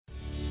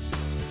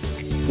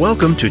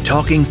Welcome to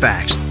Talking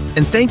Facts,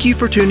 and thank you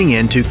for tuning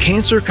in to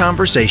Cancer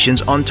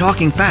Conversations on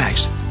Talking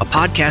Facts, a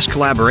podcast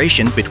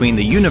collaboration between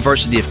the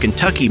University of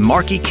Kentucky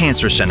Markey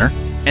Cancer Center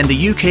and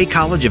the UK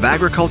College of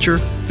Agriculture,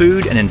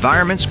 Food and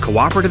Environment's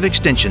Cooperative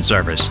Extension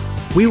Service.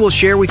 We will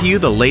share with you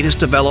the latest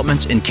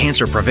developments in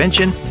cancer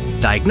prevention,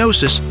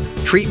 diagnosis,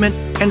 treatment,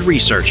 and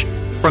research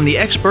from the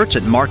experts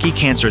at Markey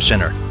Cancer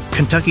Center,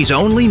 Kentucky's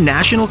only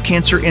National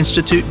Cancer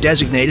Institute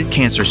designated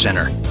cancer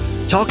center.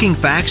 Talking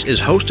Facts is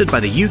hosted by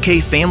the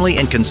UK Family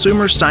and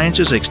Consumer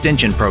Sciences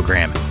Extension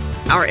Program.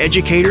 Our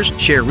educators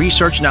share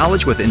research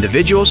knowledge with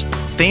individuals,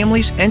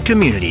 families, and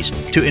communities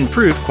to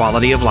improve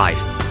quality of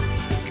life.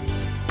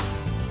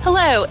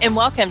 Hello, and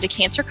welcome to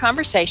Cancer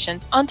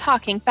Conversations on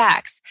Talking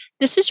Facts.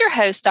 This is your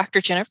host,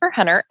 Dr. Jennifer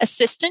Hunter,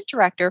 Assistant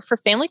Director for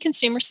Family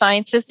Consumer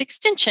Sciences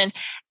Extension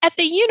at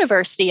the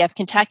University of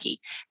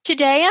Kentucky.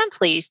 Today, I'm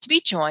pleased to be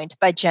joined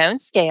by Joan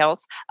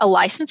Scales, a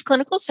licensed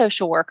clinical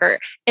social worker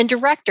and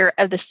Director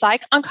of the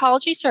Psych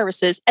Oncology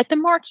Services at the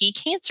Markey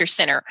Cancer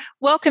Center.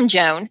 Welcome,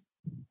 Joan.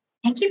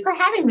 Thank you for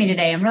having me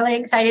today. I'm really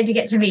excited to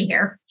get to be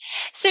here.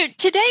 So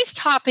today's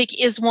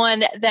topic is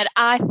one that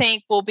I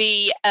think will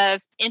be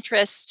of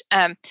interest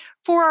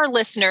for our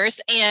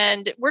listeners,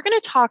 and we're going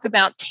to talk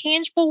about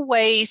tangible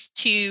ways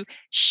to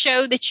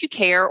show that you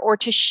care or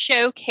to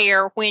show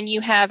care when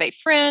you have a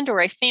friend or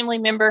a family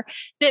member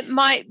that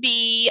might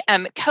be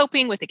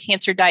coping with a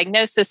cancer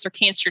diagnosis or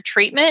cancer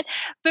treatment.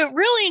 But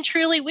really and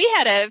truly, we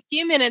had a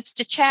few minutes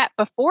to chat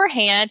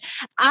beforehand.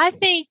 I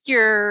think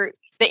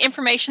the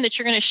information that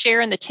you're going to share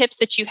and the tips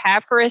that you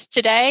have for us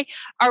today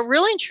are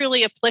really and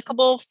truly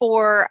applicable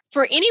for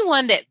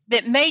anyone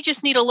that may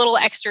just need a little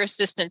extra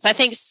assistance. I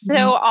think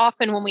so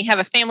often when we have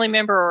a family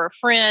member or a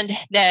friend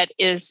that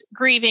is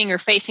grieving or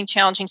facing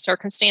challenging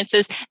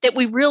circumstances, that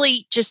we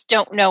really just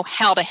don't know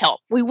how to help.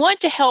 We want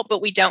to help,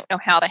 but we don't know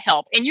how to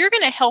help. And you're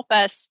going to help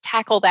us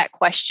tackle that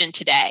question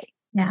today.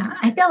 Yeah,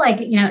 I feel like,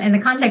 in the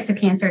context of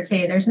cancer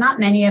too, there's not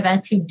many of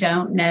us who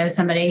don't know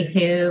somebody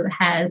who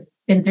has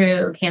been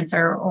through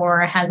cancer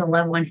or has a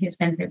loved one who's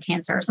been through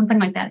cancer or something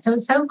like that. So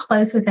it's so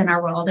close within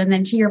our world. And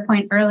then to your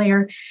point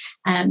earlier,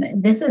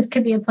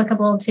 could be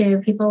applicable to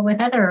people with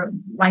other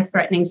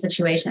life-threatening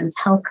situations,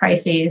 health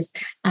crises,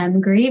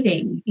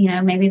 grieving,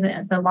 maybe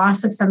the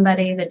loss of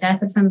somebody, the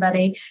death of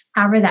somebody,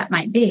 however that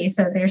might be.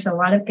 So there's a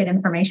lot of good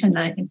information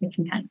that I think we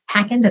can kind of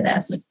pack into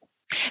this.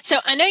 So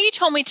I know you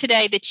told me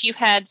today that you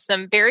had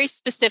some very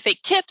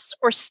specific tips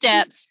or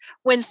steps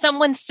when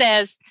someone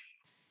says,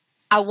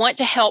 I want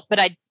to help, but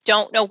I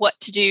don't know what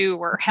to do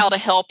or how to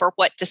help or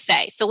what to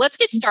say. So let's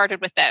get started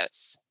with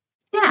those.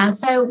 Yeah.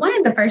 So one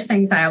of the first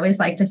things I always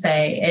like to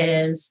say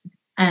is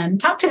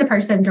talk to the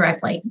person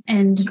directly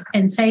and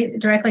say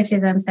directly to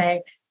them,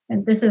 say,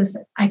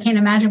 I can't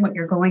imagine what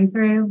you're going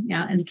through,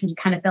 and you can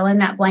kind of fill in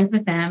that blank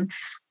with them.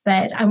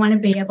 But I want to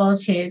be able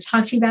to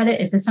talk to you about it.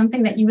 Is this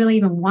something that you really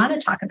even want to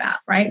talk about,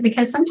 right?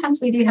 Because sometimes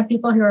we do have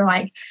people who are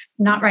like,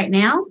 not right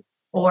now,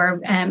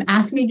 or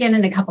ask me again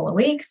in a couple of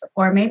weeks,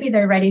 or maybe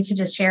they're ready to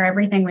just share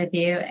everything with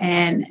you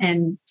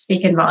and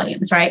speak in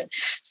volumes, right?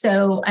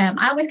 So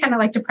I always kind of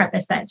like to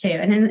preface that too.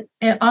 And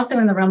then also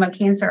in the realm of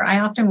cancer, I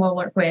often will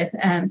work with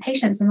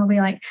patients and they'll be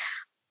like,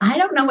 I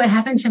don't know what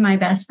happened to my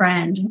best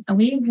friend.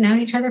 We've known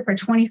each other for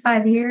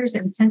 25 years.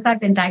 And since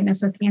I've been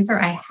diagnosed with cancer,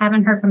 I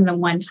haven't heard from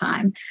them one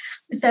time.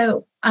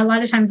 So a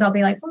lot of times I'll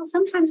be like, well,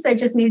 sometimes they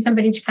just need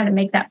somebody to kind of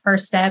make that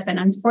first step. And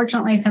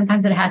unfortunately,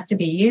 sometimes it has to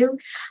be you,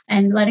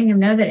 and letting them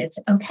know that it's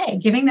okay,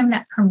 giving them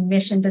that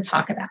permission to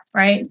talk about,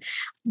 right?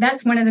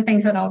 That's one of the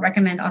things that I'll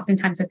recommend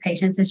oftentimes with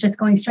patients is just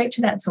going straight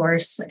to that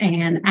source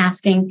and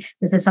asking,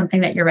 is this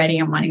something that you're ready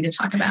and wanting to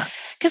talk about?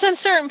 Because I'm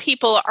certain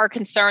people are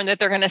concerned that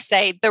they're going to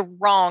say the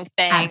wrong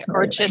thing.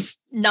 Absolutely. Or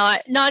just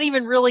not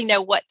even really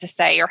know what to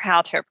say or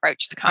how to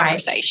approach the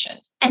conversation.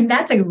 Right. And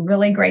that's a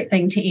really great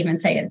thing to even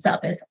say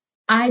itself is,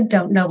 I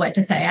don't know what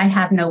to say. I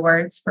have no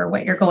words for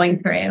what you're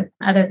going through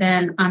other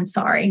than I'm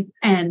sorry.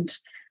 And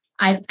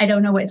I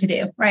don't know what to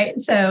do. Right.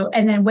 So,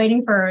 and then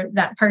waiting for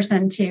that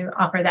person to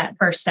offer that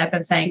first step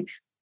of saying,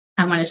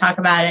 I want to talk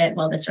about it.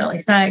 Well, this really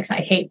sucks. I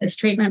hate this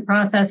treatment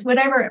process,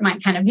 whatever it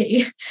might kind of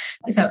be.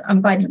 So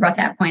I'm glad you brought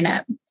that point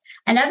up.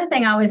 Another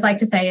thing I always like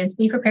to say is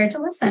be prepared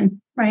to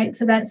listen, right?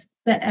 So that's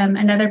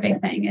another big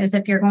thing is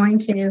if you're going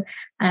to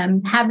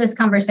have this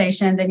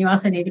conversation, then you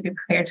also need to be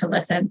prepared to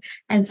listen.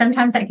 And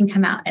sometimes that can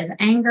come out as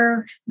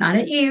anger, not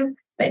at you,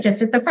 but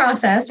just at the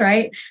process,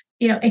 right?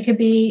 It could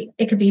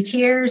be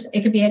tears,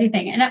 it could be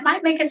anything. And it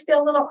might make us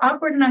feel a little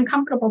awkward and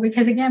uncomfortable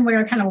because again,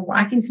 we're kind of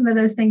lacking some of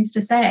those things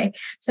to say.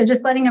 So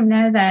just letting them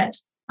know that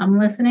I'm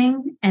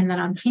listening and that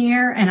I'm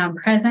here and I'm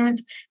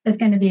present is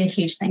going to be a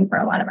huge thing for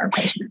a lot of our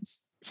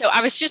patients. So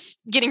I was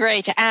just getting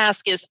ready to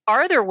ask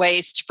are there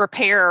ways to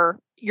prepare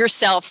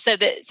yourself so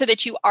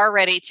that you are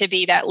ready to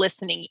be that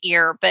listening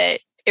ear?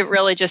 But it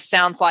really just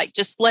sounds like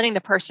just letting the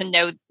person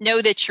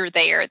know that you're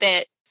there,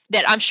 that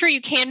that I'm sure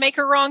you can make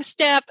a wrong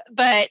step,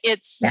 but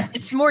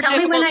it's more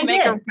difficult to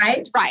make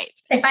right.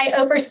 Right. If I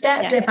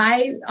overstepped, if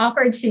I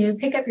offered to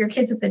pick up your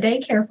kids at the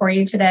daycare for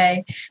you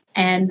today,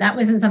 and that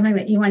wasn't something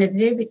that you wanted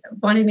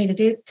me to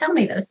do, tell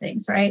me those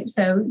things, right?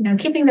 So,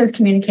 keeping those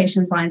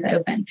communications lines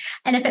open.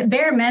 And if at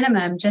bare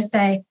minimum, just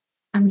say,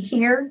 I'm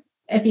here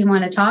if you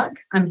want to talk,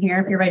 I'm here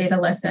if you're ready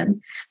to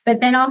listen. But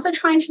then also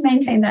trying to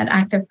maintain that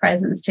active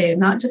presence too,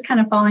 not just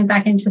kind of falling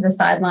back into the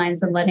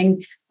sidelines and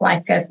letting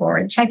life go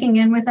forward. Checking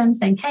in with them,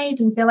 saying, hey,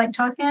 do you feel like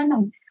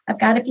talking? I've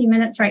got a few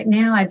minutes right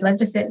now. I'd love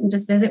to sit and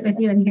just visit with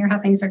you and hear how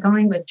things are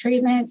going with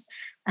treatment.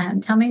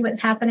 Tell me what's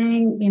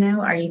happening.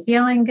 Are you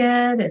feeling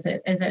good? Is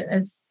it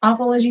as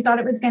awful as you thought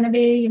it was going to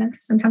be?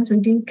 Sometimes we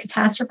do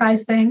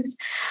catastrophize things,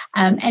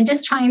 and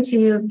just trying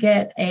to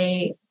get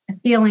a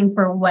feeling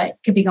for what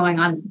could be going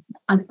on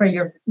for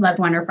your loved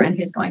one or friend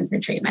who's going through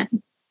treatment.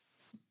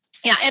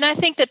 Yeah, and I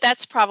think that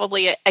that's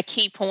probably a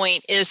key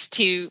point is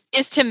to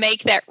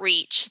make that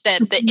reach,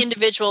 that the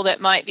individual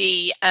that might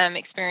be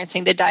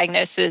experiencing the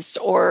diagnosis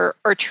or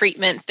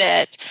treatment,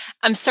 that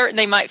I'm certain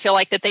they might feel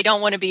like that they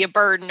don't want to be a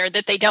burden or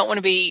that they don't want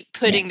to be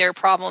putting their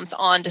problems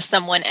on to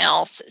someone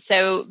else.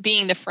 So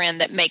being the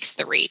friend that makes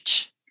the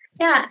reach.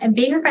 Yeah, and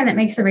being a friend that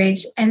makes the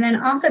reach, and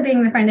then also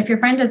being the friend, if your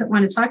friend doesn't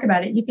want to talk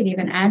about it, you could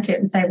even add to it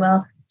and say,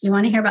 well, do you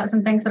want to hear about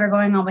some things that are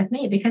going on with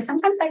me? Because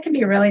sometimes that can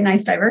be a really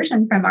nice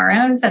diversion from our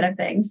own set of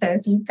things. So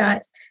if you've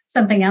got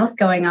something else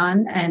going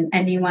on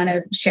and you want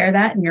to share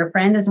that and your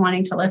friend is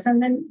wanting to listen,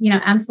 then,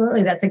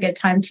 absolutely, that's a good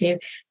time to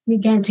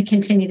begin to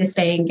continue to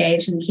stay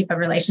engaged and keep a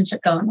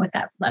relationship going with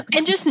that loved one.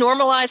 And just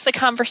normalize the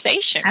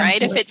conversation,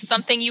 right? If it's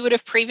something you would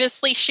have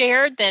previously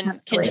shared,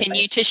 then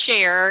continue to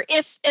share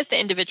if the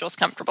individual's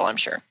comfortable, I'm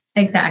sure.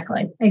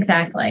 Exactly.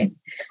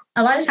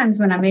 A lot of times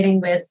when I'm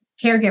meeting with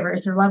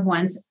caregivers or loved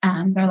ones,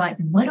 they're like,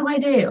 what do I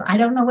do? I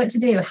don't know what to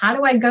do. How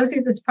do I go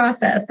through this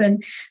process?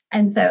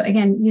 And so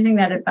again, using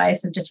that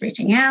advice of just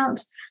reaching out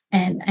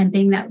and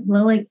being that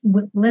really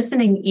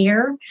listening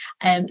ear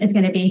is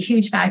going to be a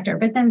huge factor.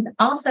 But then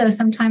also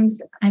sometimes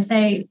I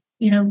say,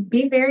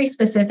 be very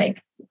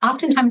specific.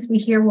 Oftentimes we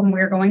hear when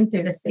we're going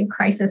through this big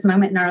crisis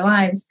moment in our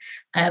lives,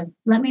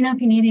 let me know if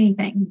you need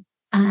anything.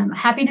 I'm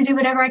happy to do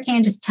whatever I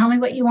can. Just tell me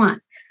what you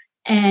want.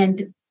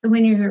 And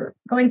when you're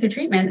going through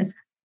treatment,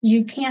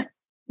 you can't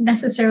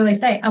necessarily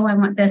say, oh, I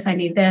want this, I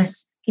need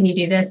this. Can you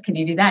do this? Can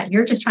you do that?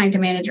 You're just trying to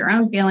manage your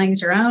own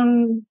feelings, your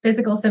own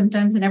physical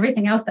symptoms, and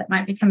everything else that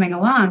might be coming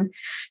along.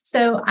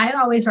 So I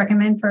always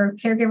recommend for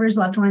caregivers,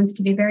 loved ones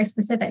to be very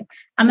specific.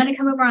 I'm going to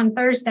come over on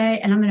Thursday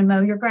and I'm going to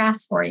mow your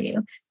grass for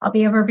you. I'll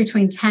be over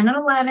between 10 and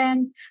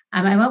 11.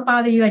 I won't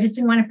bother you. I just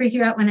didn't want to freak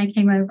you out when I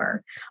came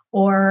over.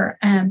 Or,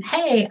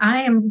 hey,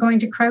 I am going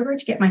to Kroger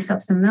to get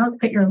myself some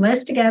milk. Put your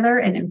list together,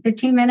 and in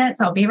 15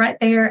 minutes, I'll be right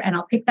there and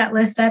I'll pick that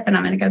list up and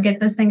I'm going to go get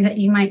those things that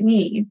you might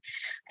need.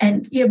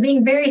 And,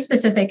 being very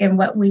specific in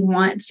what we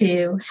want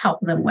to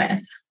help them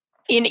with.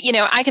 And,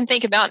 I can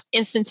think about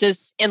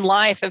instances in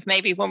life of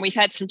maybe when we've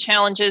had some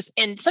challenges,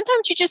 and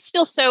sometimes you just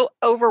feel so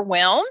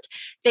overwhelmed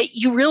that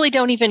you really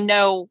don't even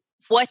know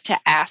what to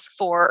ask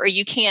for, or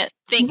you can't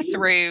think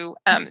through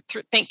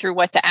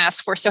what to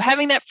ask for. So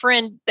having that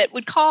friend that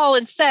would call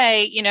and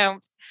say,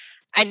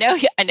 I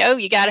know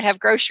you got to have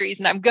groceries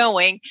and I'm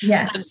going.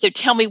 Yes. So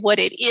tell me what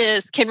it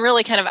is, can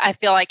really kind of, I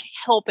feel like,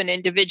 help an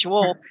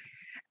individual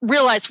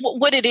realize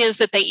what it is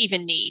that they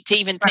even need to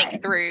even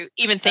think through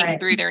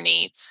through their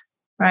needs.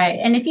 Right.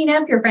 And if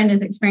your friend is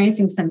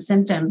experiencing some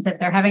symptoms, if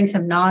they're having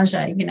some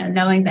nausea,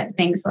 knowing that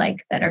things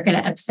like that are going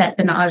to upset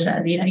the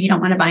nausea, you don't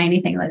want to buy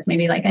anything that's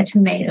maybe like a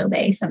tomato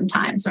base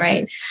sometimes,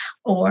 right?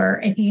 Or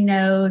if you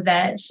know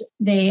that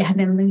they have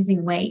been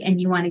losing weight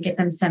and you want to get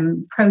them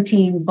some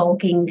protein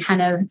bulking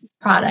kind of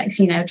products,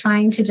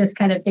 trying to just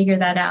kind of figure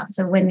that out.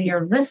 So when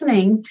you're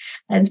listening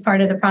as part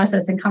of the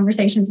process and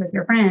conversations with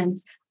your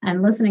friends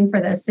and listening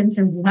for those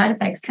symptoms and side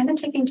effects, kind of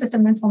taking just a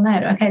mental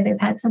note. Okay, they've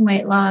had some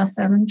weight loss.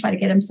 So I'm going to try to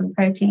get them some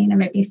protein and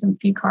maybe some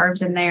few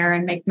carbs in there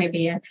and make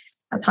maybe a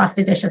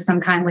pasta dish of some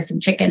kind with some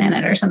chicken in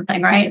it or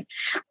something, right?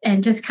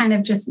 And just kind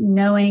of just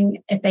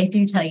knowing if they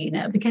do tell you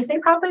no, because they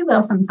probably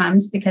will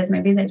sometimes, because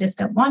maybe they just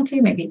don't want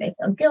to, maybe they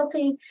feel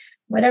guilty,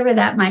 whatever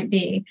that might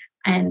be.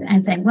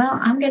 And saying, well,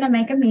 I'm going to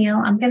make a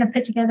meal. I'm going to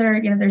put together,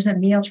 there's a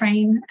meal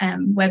train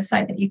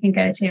website that you can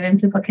go to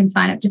and people can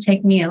sign up to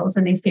take meals.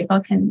 And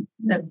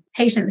the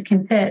patients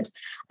can put,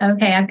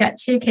 okay, I've got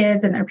 2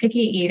 kids and they're picky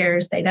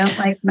eaters. They don't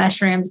like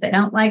mushrooms. They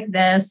don't like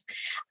this.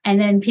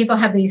 And then people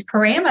have these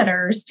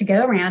parameters to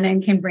go around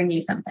and can bring you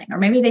something, or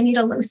maybe they need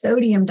a low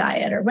sodium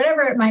diet or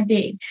whatever it might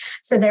be.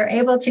 So they're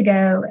able to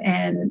go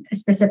and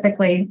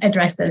specifically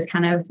address those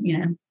kind of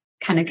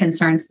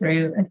concerns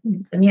through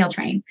the meal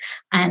train.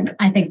 And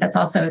I think that's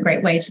also a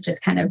great way to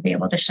just kind of be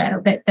able to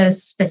show that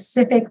those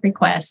specific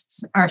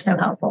requests are so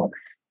helpful.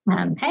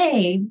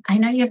 Hey, I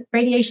know you have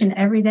radiation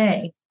every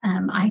day.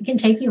 I can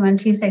take you on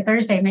Tuesday,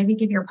 Thursday, maybe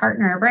give your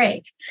partner a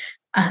break.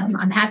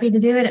 I'm happy to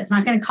do it. It's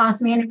not going to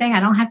cost me anything. I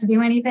don't have to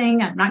do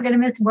anything. I'm not going to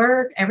miss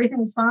work.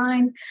 Everything's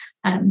fine.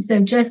 So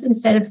just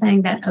instead of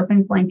saying that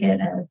open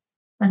blanket of,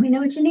 let me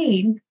know what you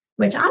need,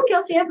 which I'm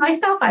guilty of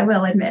myself, I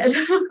will admit.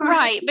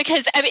 Right.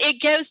 Because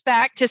it goes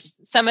back to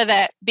some of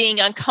that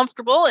being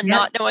uncomfortable and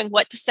not knowing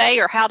what to say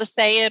or how to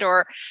say it,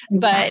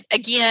 but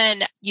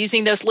again,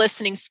 using those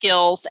listening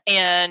skills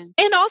and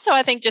also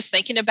I think just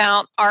thinking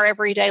about our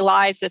everyday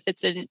lives, if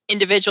it's an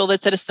individual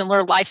that's at a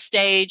similar life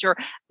stage, or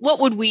what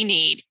would we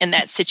need in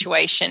that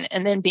situation,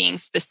 and then being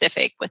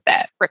specific with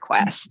that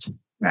request.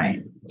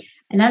 Right.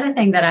 Another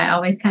thing that I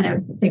always kind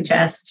of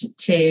suggest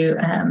to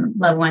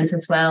loved ones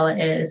as well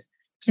is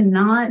to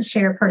not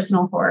share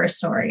personal horror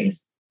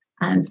stories.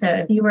 So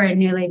if you were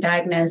newly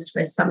diagnosed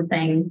with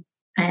something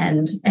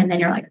and then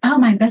you're like, oh,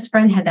 my best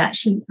friend had that.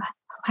 She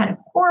had a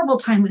horrible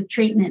time with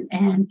treatment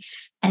and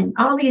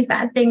all these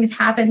bad things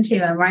happened to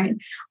him, right?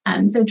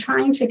 So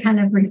trying to kind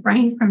of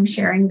refrain from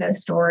sharing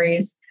those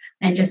stories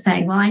and just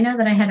saying, well, I know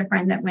that I had a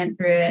friend that went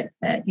through it,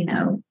 that,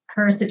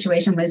 her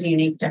situation was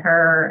unique to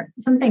her,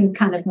 something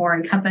kind of more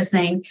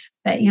encompassing,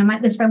 but,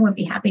 this friend would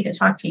be happy to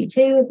talk to you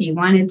too. If you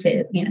wanted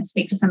to,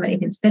 speak to somebody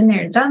who's been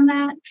there and done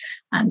that,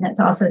 that's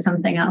also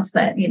something else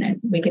that,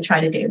 we could try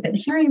to do. But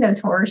hearing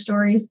those horror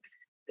stories,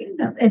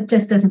 it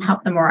just doesn't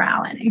help the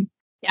morale any.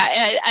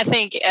 Yeah, I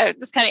think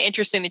it's kind of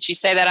interesting that you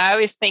say that. I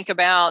always think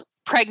about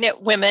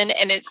pregnant women,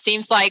 and it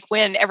seems like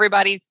when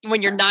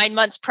you're 9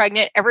 months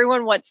pregnant,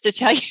 everyone wants to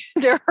tell you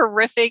their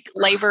horrific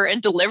labor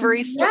and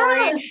delivery story.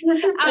 Yes,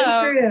 this is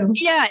so true.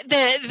 Yeah,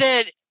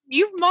 that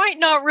you might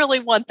not really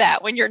want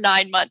that when you're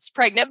 9 months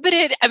pregnant, but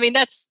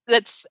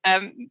that's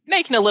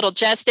making a little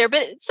jest there,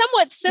 but it's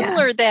somewhat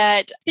similar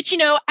that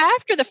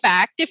after the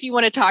fact, if you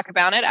want to talk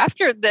about it,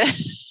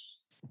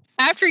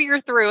 after you're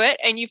through it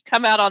and you've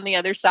come out on the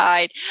other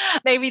side,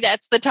 maybe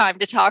that's the time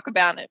to talk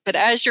about it. But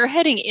as you're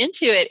heading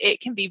into it, it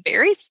can be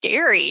very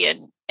scary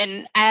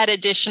and add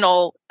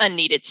additional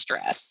unneeded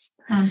stress.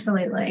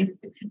 Absolutely.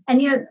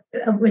 And,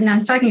 when I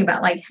was talking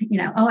about I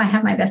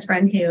have my best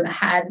friend who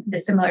had the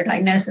similar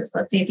diagnosis.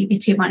 Let's see if you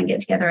two want to get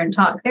together and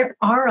talk. There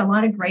are a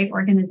lot of great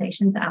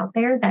organizations out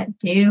there that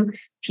do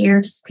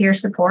peer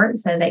support.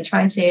 So they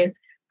try to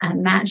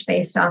match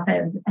based off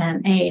of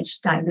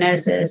age,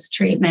 diagnosis,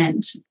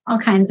 treatment, all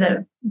kinds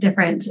of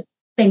different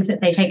things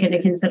that they take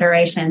into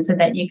consideration so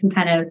that you can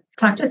kind of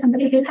talk to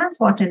somebody who has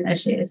walked in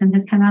those shoes and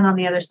has come out on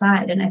the other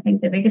side. And I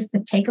think the biggest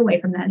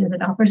takeaway from that is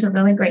it offers a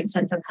really great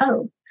sense of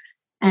hope.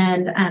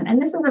 And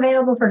this is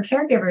available for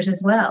caregivers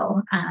as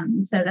well.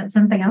 So that's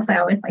something else I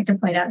always like to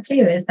point out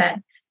too, is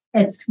that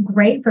it's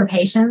great for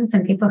patients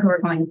and people who are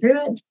going through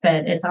it,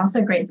 but it's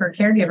also great for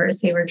caregivers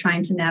who are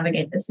trying to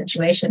navigate the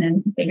situation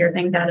and figure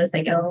things out as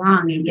they go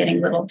along and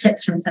getting little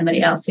tips from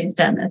somebody else who's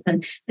done this.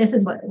 And this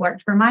is what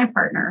worked for my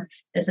partner.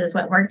 This is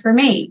what worked for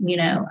me,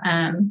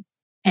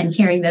 and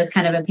hearing those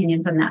kind of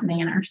opinions in that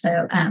manner.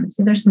 So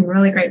there's some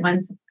really great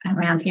ones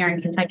around here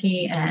in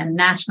Kentucky and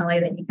nationally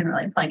that you can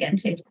really plug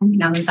into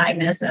depending on the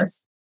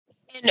diagnosis.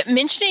 And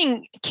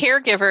mentioning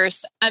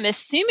caregivers, I'm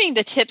assuming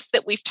the tips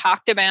that we've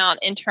talked about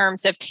in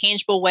terms of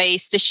tangible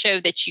ways to show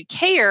that you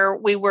care,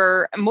 we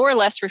were more or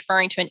less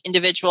referring to an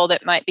individual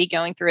that might be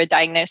going through a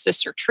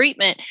diagnosis or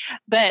treatment,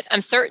 but I'm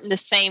certain the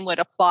same would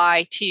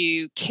apply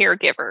to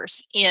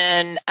caregivers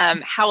in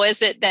how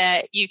is it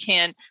that you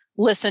can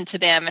listen to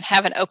them and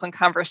have an open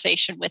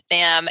conversation with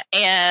them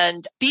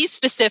and be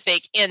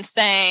specific in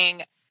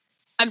saying,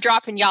 I'm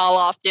dropping y'all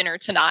off dinner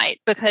tonight,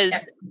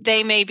 because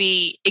they may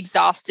be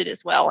exhausted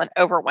as well and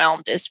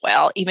overwhelmed as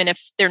well, even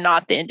if they're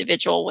not the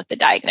individual with the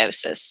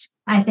diagnosis.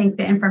 I think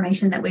the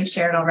information that we've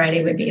shared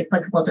already would be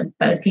applicable to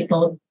both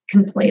people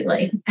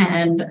completely.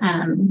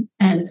 And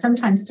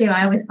sometimes too,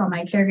 I always call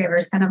my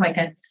caregivers kind of like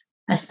a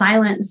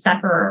silent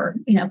sufferer,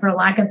 for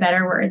lack of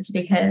better words,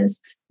 because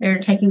they're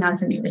taking on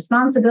some new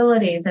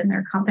responsibilities and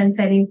they're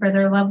compensating for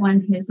their loved one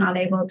who's not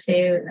able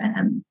to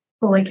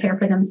fully care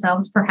for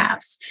themselves,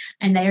 perhaps.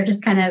 And they are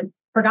just kind of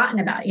forgotten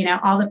about,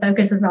 all the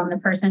focus is on the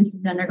person who's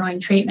undergoing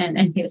treatment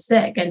and who's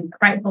sick, and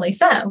rightfully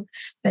so.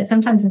 But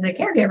sometimes as a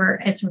caregiver,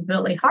 it's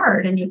really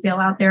hard and you feel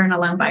out there and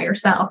alone by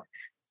yourself.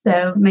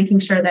 So making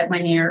sure that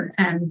when you're,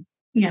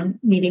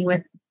 meeting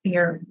with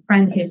your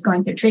friend who's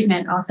going through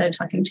treatment, also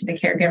talking to the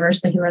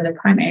caregivers who are the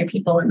primary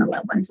people in the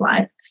loved one's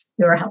life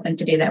who are helping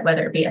to do that,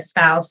 whether it be a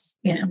spouse,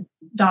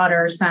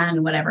 daughter,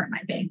 son, whatever it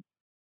might be.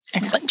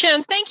 Excellent.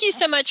 Joan, thank you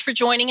so much for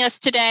joining us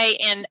today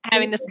and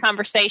having this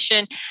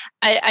conversation.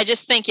 I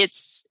just think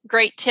it's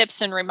great tips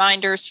and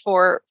reminders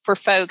for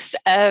folks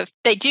of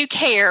they do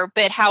care,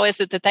 but how is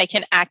it that they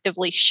can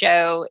actively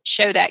show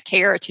that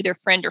care to their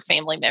friend or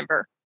family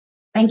member?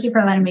 Thank you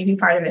for letting me be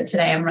part of it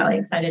today. I'm really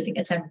excited to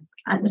get to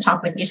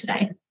talk with you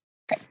today.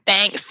 Okay,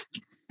 thanks.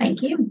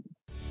 Thank you.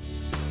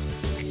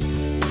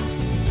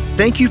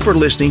 Thank you for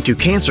listening to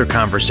Cancer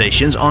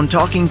Conversations on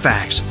Talking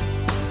Facts.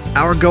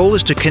 Our goal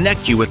is to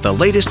connect you with the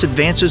latest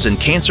advances in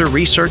cancer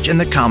research in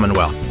the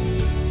Commonwealth.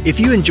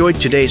 If you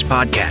enjoyed today's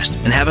podcast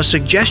and have a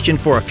suggestion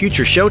for a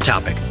future show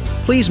topic,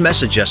 please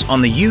message us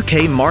on the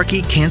UK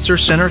Markey Cancer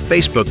Centre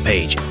Facebook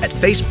page at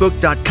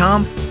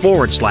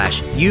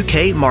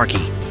facebook.com/UK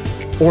Markey,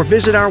 or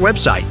visit our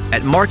website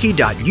at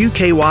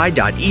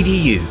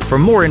markey.uky.edu for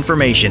more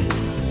information.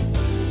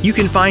 You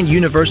can find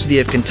University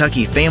of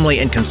Kentucky Family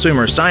and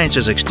Consumer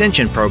Sciences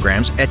Extension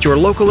programs at your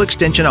local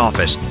Extension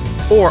office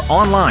or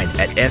online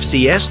at fcs.uky.edu.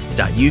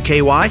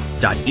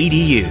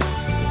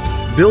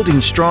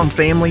 Building strong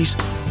families,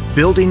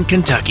 building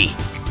Kentucky.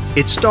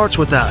 It starts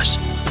with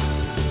us.